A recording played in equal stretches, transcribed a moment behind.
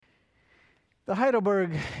The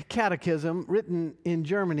Heidelberg Catechism, written in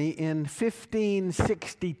Germany in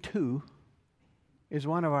 1562, is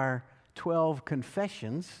one of our 12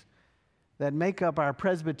 confessions that make up our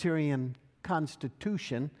Presbyterian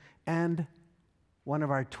Constitution and one of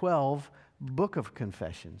our 12 Book of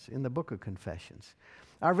Confessions, in the Book of Confessions.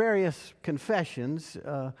 Our various confessions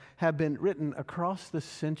have been written across the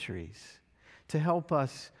centuries to help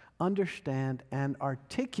us understand and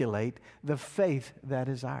articulate the faith that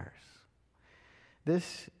is ours.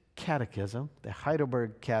 This catechism, the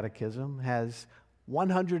Heidelberg Catechism, has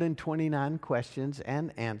 129 questions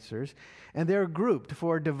and answers, and they're grouped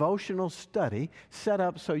for devotional study, set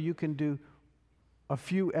up so you can do a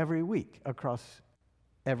few every week across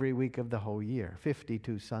every week of the whole year,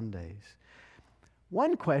 52 Sundays.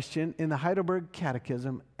 One question in the Heidelberg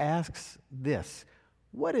Catechism asks this: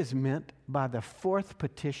 what is meant by the fourth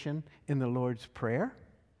petition in the Lord's Prayer?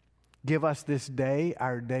 Give us this day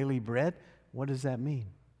our daily bread. What does that mean?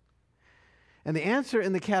 And the answer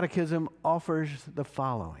in the Catechism offers the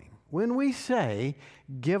following. When we say,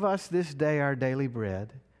 give us this day our daily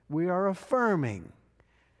bread, we are affirming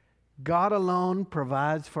God alone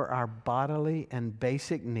provides for our bodily and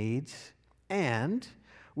basic needs, and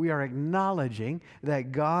we are acknowledging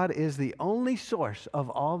that God is the only source of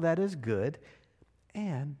all that is good,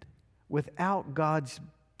 and without God's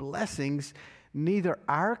blessings, neither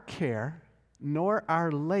our care nor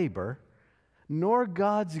our labor nor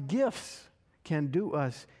God's gifts can do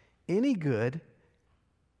us any good.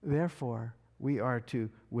 Therefore, we are to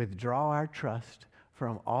withdraw our trust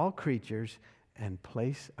from all creatures and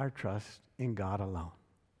place our trust in God alone.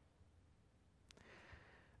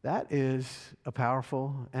 That is a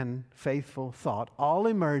powerful and faithful thought, all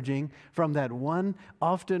emerging from that one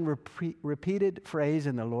often repeated phrase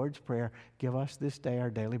in the Lord's Prayer, give us this day our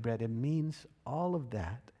daily bread. It means all of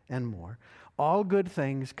that and more. All good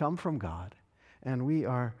things come from God, and we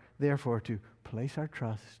are therefore to place our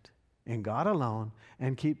trust in God alone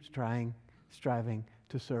and keep striving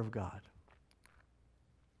to serve God.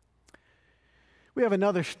 We have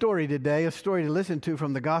another story today, a story to listen to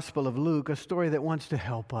from the Gospel of Luke, a story that wants to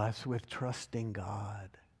help us with trusting God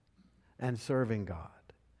and serving God.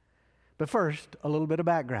 But first, a little bit of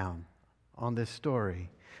background on this story.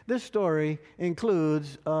 This story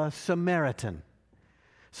includes a Samaritan.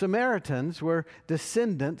 Samaritans were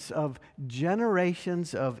descendants of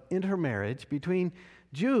generations of intermarriage between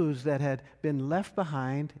Jews that had been left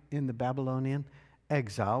behind in the Babylonian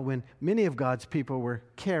exile when many of God's people were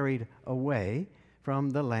carried away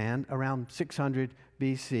from the land around 600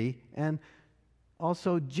 BC, and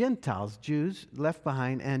also Gentiles, Jews left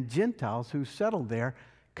behind, and Gentiles who settled there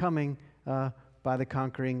coming by the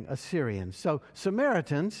conquering Assyrians. So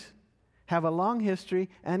Samaritans have a long history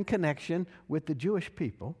and connection with the Jewish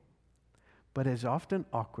people, but is often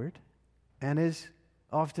awkward and is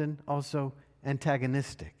often also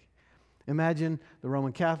antagonistic. Imagine the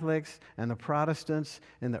Roman Catholics and the Protestants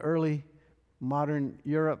in the early modern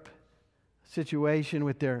Europe situation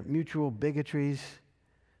with their mutual bigotries,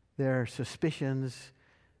 their suspicions,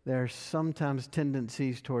 their sometimes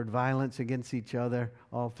tendencies toward violence against each other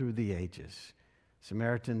all through the ages.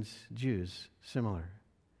 Samaritans, Jews, similar.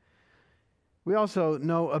 We also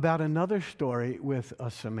know about another story with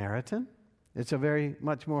a Samaritan. It's a very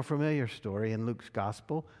much more familiar story in Luke's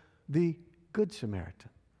Gospel, the Good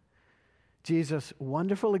Samaritan. Jesus'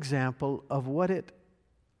 wonderful example of what it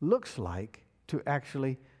looks like to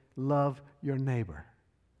actually love your neighbor.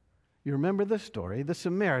 You remember the story. The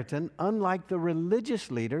Samaritan, unlike the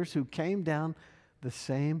religious leaders who came down the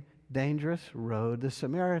same dangerous road, the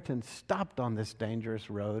Samaritan stopped on this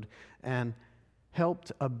dangerous road and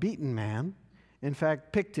helped a beaten man. In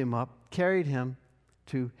fact, picked him up, carried him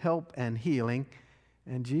to help and healing.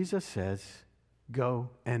 And Jesus says, go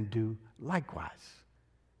and do likewise.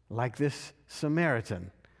 Like this Samaritan,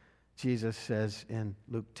 Jesus says in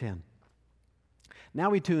Luke 10. Now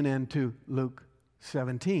we tune in to Luke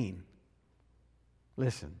 17.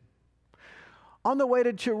 Listen. On the way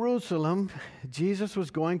to Jerusalem, Jesus was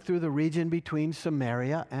going through the region between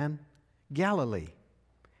Samaria and Galilee,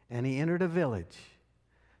 and he entered a village.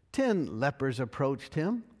 10 lepers approached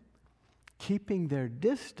him. Keeping their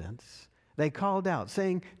distance, they called out,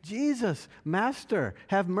 saying, Jesus, Master,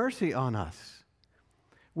 have mercy on us.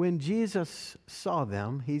 When Jesus saw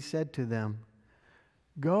them, he said to them,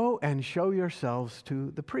 go and show yourselves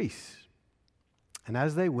to the priests. And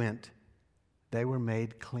as they went, they were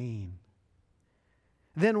made clean.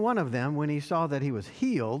 Then one of them, when he saw that he was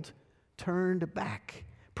healed, turned back,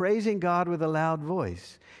 praising God with a loud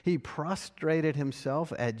voice. He prostrated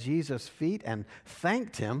himself at Jesus' feet and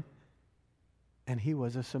thanked him, and he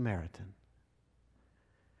was a Samaritan.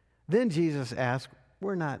 Then Jesus asked,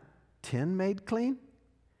 were not 10 made clean?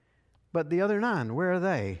 But the other 9, where are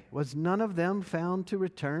they? Was none of them found to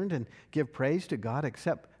return and give praise to God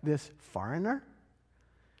except this foreigner?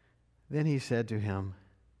 Then he said to him,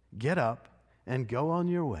 get up and go on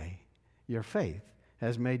your way. Your faith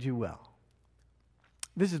has made you well.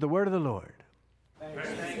 This is the word of the Lord. Thanks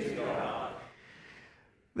be to God.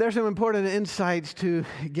 There's some important insights to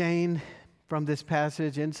gain from this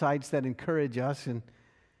passage, insights that encourage us in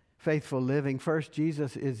faithful living. First,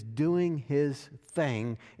 Jesus is doing his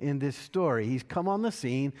thing in this story. He's come on the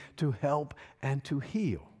scene to help and to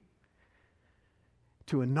heal,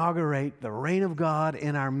 to inaugurate the reign of God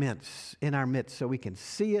in our midst, so we can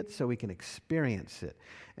see it, so we can experience it.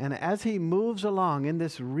 And as he moves along in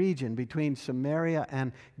this region between Samaria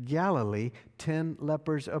and Galilee, 10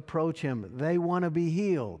 lepers approach him. They want to be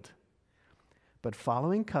healed. But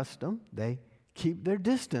following custom, they keep their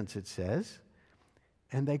distance, it says,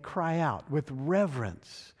 and they cry out with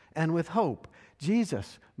reverence and with hope,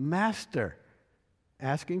 Jesus, Master,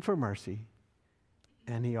 asking for mercy,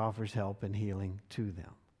 and he offers help and healing to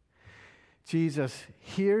them. Jesus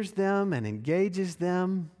hears them and engages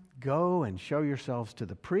them. Go and show yourselves to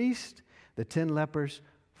the priest. The 10 lepers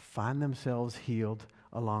find themselves healed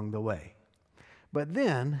along the way. But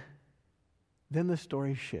then the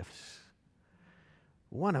story shifts.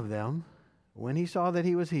 One of them, when he saw that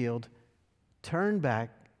he was healed, turned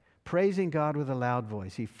back, praising God with a loud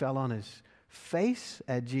voice. He fell on his face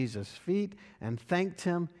at Jesus' feet and thanked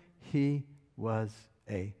him. He was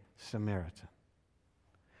a Samaritan.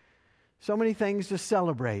 So many things to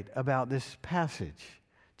celebrate about this passage.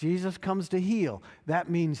 Jesus comes to heal. That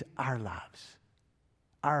means our lives,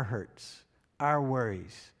 our hurts, our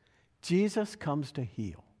worries. Jesus comes to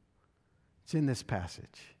heal. It's in this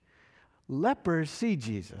passage. Lepers see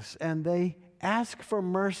Jesus and they ask for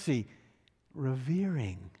mercy,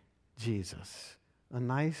 revering Jesus. A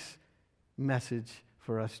nice message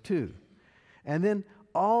for us too. And then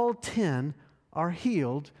all 10 are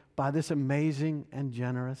healed by this amazing and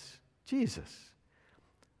generous Jesus.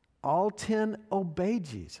 All 10 obey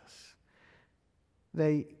Jesus.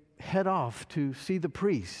 They head off to see the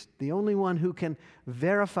priest, the only one who can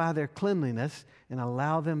verify their cleanliness and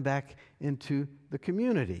allow them back into the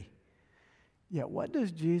community. Yet what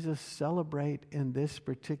does Jesus celebrate in this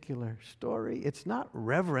particular story? It's not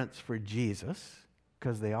reverence for Jesus,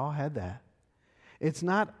 because they all had that. It's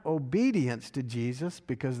not obedience to Jesus,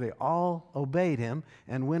 because they all obeyed him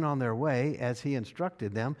and went on their way as he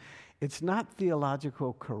instructed them. It's not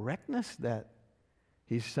theological correctness that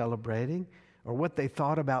he's celebrating, or what they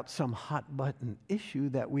thought about some hot-button issue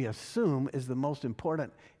that we assume is the most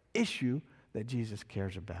important issue that Jesus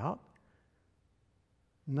cares about.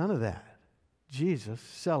 None of that. Jesus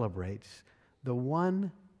celebrates the one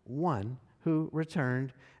who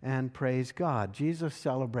returned and praised God. Jesus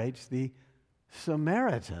celebrates the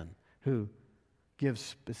Samaritan who gives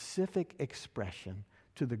specific expression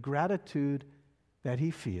to the gratitude that he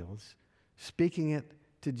feels, speaking it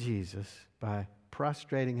to Jesus by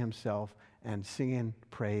prostrating himself and singing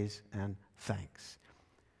praise and thanks.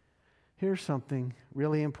 Here's something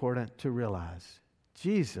really important to realize.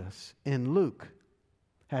 Jesus in Luke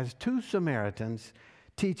has 2 Samaritans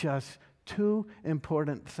teach us 2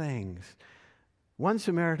 important things. One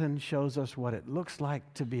Samaritan shows us what it looks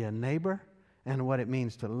like to be a neighbor and what it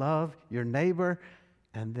means to love your neighbor.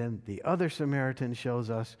 And then the other Samaritan shows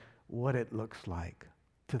us what it looks like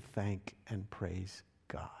to thank and praise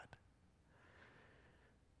God.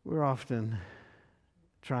 We're often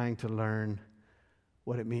trying to learn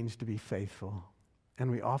what it means to be faithful. And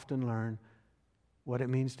we often learn what it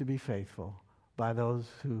means to be faithful by those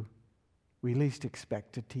who we least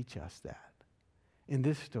expect to teach us that. In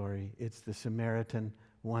this story, it's the Samaritan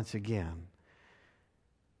once again.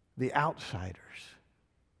 The outsiders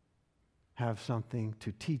have something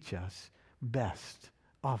to teach us best,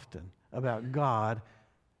 often, about God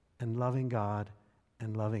and loving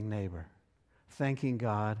neighbor, thanking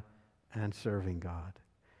God and serving God.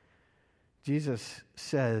 Jesus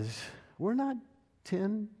says, we're not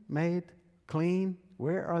 10 made clean.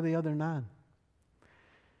 Where are the other 9?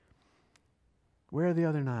 Where are the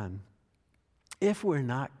other 9? If we're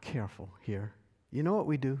not careful here, you know what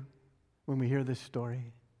we do when we hear this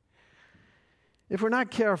story? If we're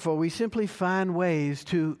not careful, we simply find ways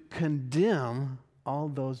to condemn all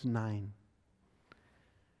those 9.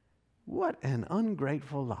 What an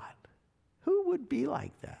ungrateful lot. Who would be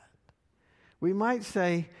like that? We might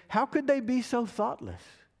say, how could they be so thoughtless?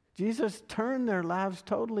 Jesus turned their lives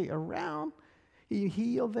totally around. He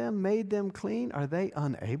healed them, made them clean. Are they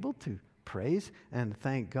unable to praise and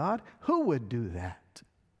thank God? Who would do that?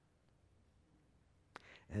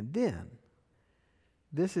 And then,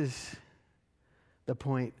 this is the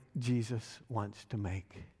point Jesus wants to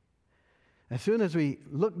make. As soon as we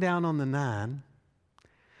look down on the 9,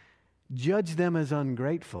 judge them as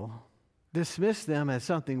ungrateful, dismiss them as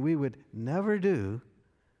something we would never do,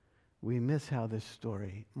 we miss how this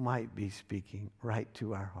story might be speaking right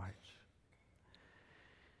to our hearts.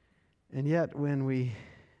 And yet, when we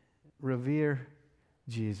revere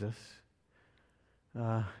Jesus,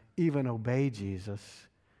 even obey Jesus,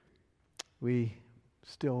 we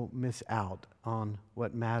still miss out on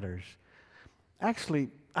what matters. Actually,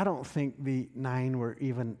 I don't think the 9 were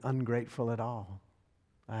even ungrateful at all.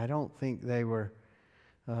 I don't think they were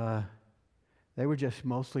just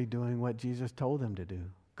mostly doing what Jesus told them to do.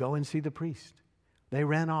 Go and see the priest. They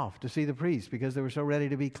ran off to see the priest because they were so ready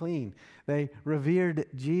to be clean. They revered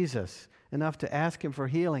Jesus enough to ask him for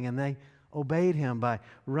healing, and they obeyed him by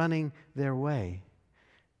running their way.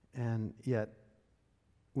 And yet,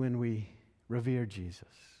 when we revere Jesus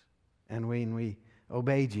and when we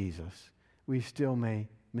obey Jesus, we still may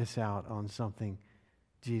miss out on something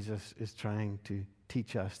Jesus is trying to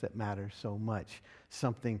teach us that matters so much,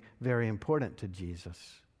 something very important to Jesus.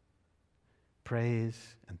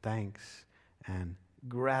 Praise and thanks and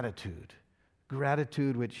gratitude.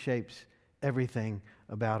 Gratitude which shapes everything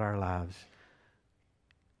about our lives.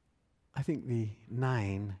 I think the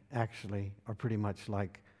 9 actually are pretty much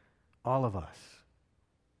like all of us.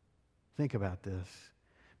 Think about this.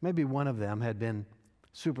 Maybe one of them had been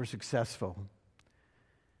super successful,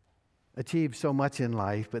 achieved so much in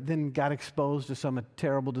life, but then got exposed to some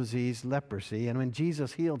terrible disease, leprosy, and when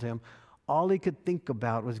Jesus healed him, all he could think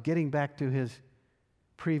about was getting back to his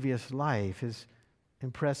previous life, his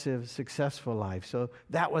impressive, successful life. So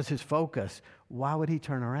that was his focus. Why would he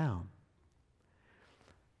turn around?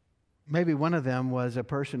 Maybe one of them was a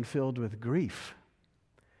person filled with grief.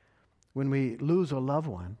 When we lose a loved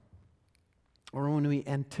one, or when we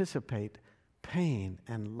anticipate pain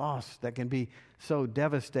and loss that can be so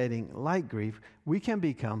devastating like grief, we can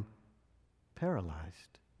become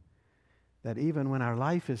paralyzed. That even when our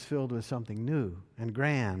life is filled with something new and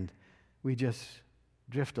grand, we just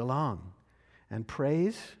drift along. And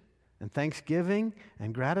praise and thanksgiving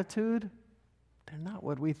and gratitude, they're not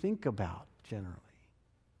what we think about generally.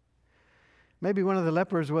 Maybe one of the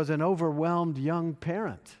lepers was an overwhelmed young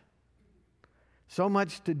parent. So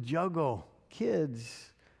much to juggle: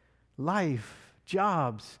 kids, life,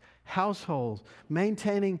 jobs, households,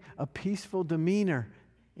 maintaining a peaceful demeanor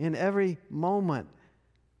in every moment.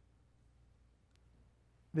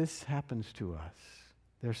 This happens to us.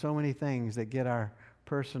 There are so many things that get our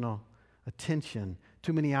personal attention,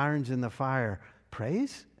 too many irons in the fire.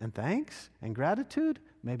 Praise and thanks and gratitude?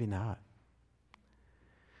 Maybe not.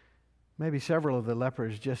 Maybe several of the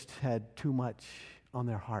lepers just had too much on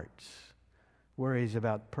their hearts. Worries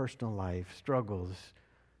about personal life, struggles,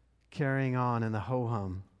 carrying on in the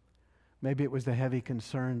ho-hum. Maybe it was the heavy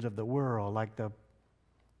concerns of the world, like the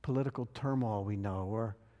political turmoil we know,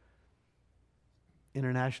 or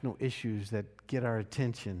international issues that get our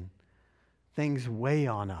attention. Things weigh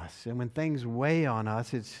on us. And when things weigh on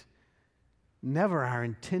us, it's never our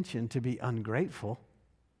intention to be ungrateful.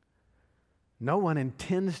 No one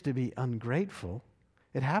intends to be ungrateful.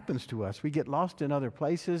 It happens to us. We get lost in other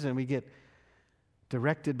places and we get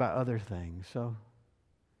directed by other things. So,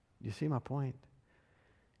 you see my point?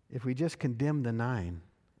 If we just condemn the 9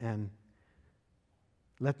 and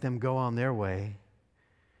let them go on their way,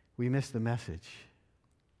 we miss the message.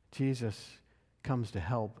 Jesus comes to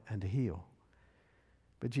help and to heal.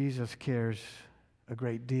 But Jesus cares a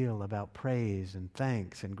great deal about praise and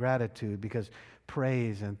thanks and gratitude, because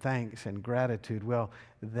praise and thanks and gratitude, well,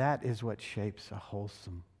 that is what shapes a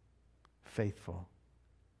wholesome, faithful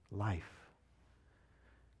life.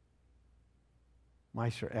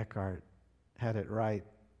 Meister Eckhart had it right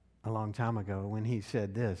a long time ago when he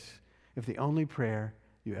said this: if the only prayer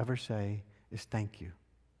you ever say is thank you,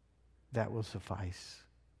 that will suffice.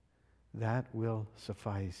 That will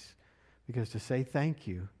suffice. Because to say thank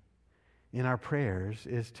you in our prayers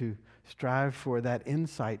is to strive for that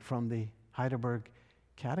insight from the Heidelberg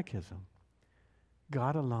Catechism.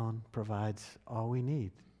 God alone provides all we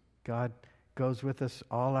need. God goes with us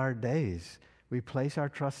all our days. We place our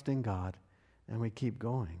trust in God and we keep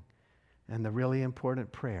going. And the really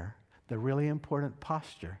important prayer, the really important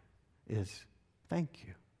posture is thank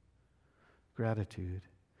you. Gratitude.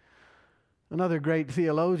 Another great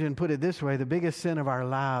theologian put it this way: the biggest sin of our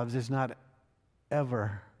lives is not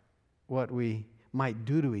ever what we might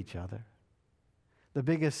do to each other. The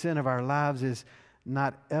biggest sin of our lives is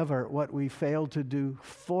not ever what we fail to do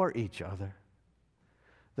for each other.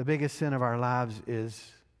 The biggest sin of our lives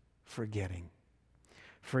is forgetting.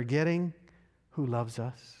 forgetting who loves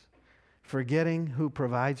us, forgetting who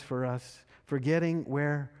provides for us, forgetting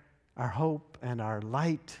where our hope and our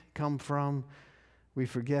light come from. We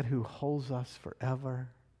forget who holds us forever.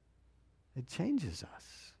 It changes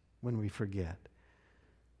us when we forget.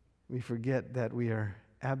 We forget that we are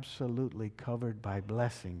absolutely covered by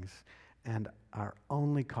blessings, and our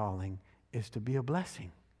only calling is to be a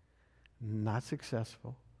blessing. Not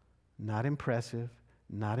successful, not impressive,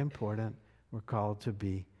 not important. We're called to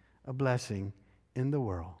be a blessing in the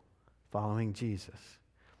world, following Jesus.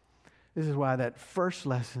 This is why that first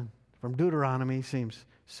lesson from Deuteronomy seems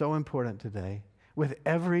so important today. With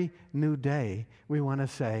every new day, we want to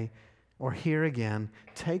say, or hear again,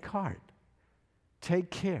 take heart,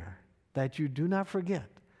 take care that you do not forget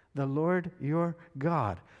the Lord your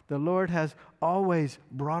God. The Lord has always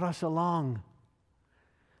brought us along.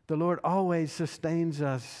 The Lord always sustains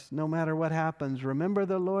us no matter what happens. Remember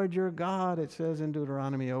the Lord your God, it says in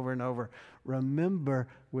Deuteronomy over and over. Remember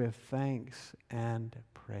with thanks and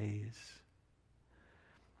praise.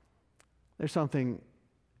 There's something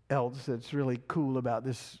else that's really cool about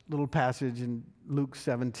this little passage in Luke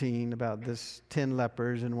 17 about this 10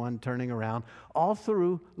 lepers and one turning around. All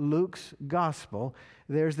through Luke's gospel,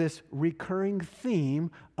 there's this recurring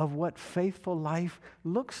theme of what faithful life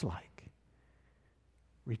looks like.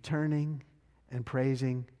 Returning and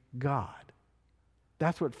praising God.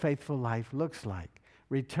 That's what faithful life looks like.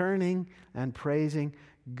 Returning and praising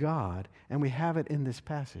God. And we have it in this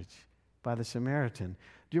passage by the Samaritan.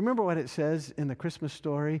 Do you remember what it says in the Christmas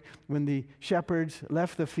story when the shepherds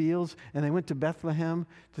left the fields and they went to Bethlehem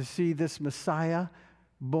to see this Messiah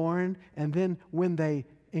born? And then when they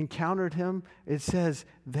encountered him, it says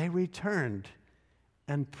they returned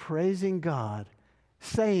and praising God,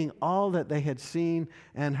 saying all that they had seen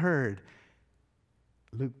and heard.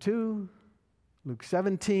 Luke 2, Luke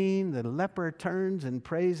 17, the leper turns and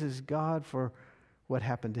praises God for what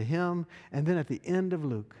happened to him. And then at the end of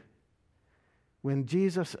Luke, when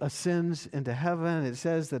Jesus ascends into heaven, it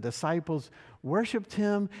says the disciples worshiped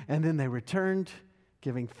him, and then they returned,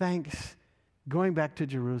 giving thanks, going back to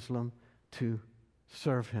Jerusalem to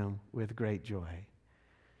serve him with great joy.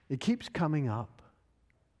 It keeps coming up.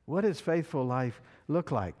 What does faithful life look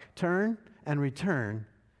like? Turn and return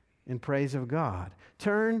in praise of God.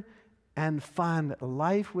 Turn and find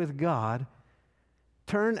life with God.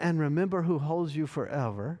 Turn and remember who holds you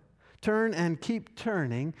forever. Turn and keep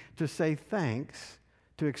turning to say thanks,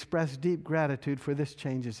 to express deep gratitude, for this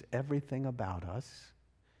changes everything about us.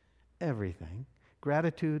 Everything.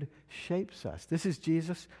 Gratitude shapes us. This is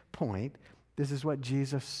Jesus' point. This is what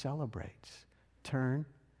Jesus celebrates. Turn,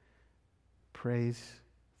 praise,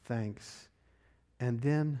 thanks. And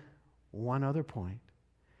then one other point.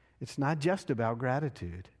 It's not just about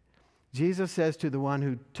gratitude. Jesus says to the one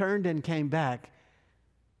who turned and came back,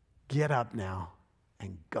 get up now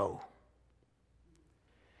and go.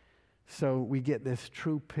 So we get this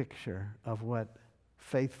true picture of what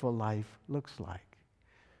faithful life looks like.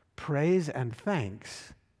 Praise and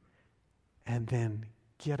thanks, and then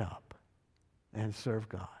get up and serve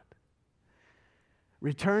God.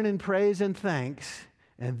 Return in praise and thanks,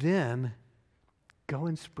 and then go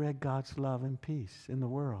and spread God's love and peace in the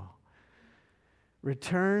world.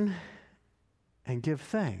 Return and give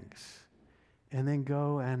thanks, and then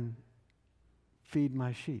go and feed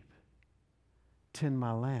my sheep, tend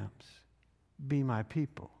my lambs, be my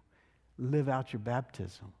people, live out your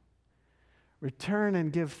baptism. Return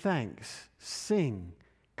and give thanks, sing,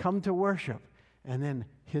 come to worship, and then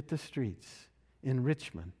hit the streets in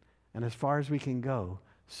Richmond, and as far as we can go,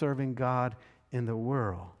 serving God in the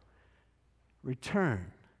world.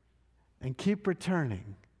 Return and keep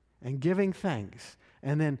returning and giving thanks,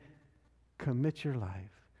 and then commit your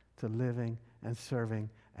life to living and serving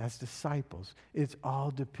as disciples. It's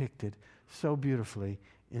all depicted so beautifully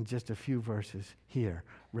in just a few verses here.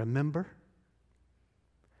 Remember,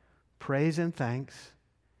 praise and thanks,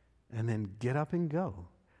 and then get up and go.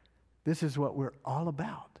 This is what we're all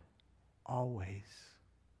about, always.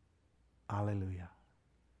 Hallelujah.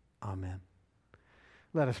 Amen.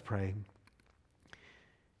 Let us pray.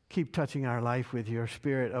 Keep touching our life with your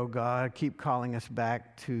Spirit, oh God. Keep calling us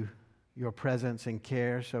back to your presence and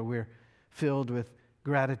care so we're filled with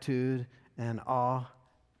gratitude and awe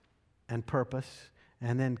and purpose,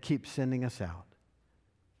 and then keep sending us out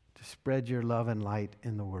to spread your love and light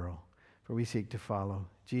in the world. For we seek to follow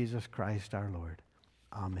Jesus Christ our Lord.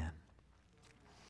 Amen.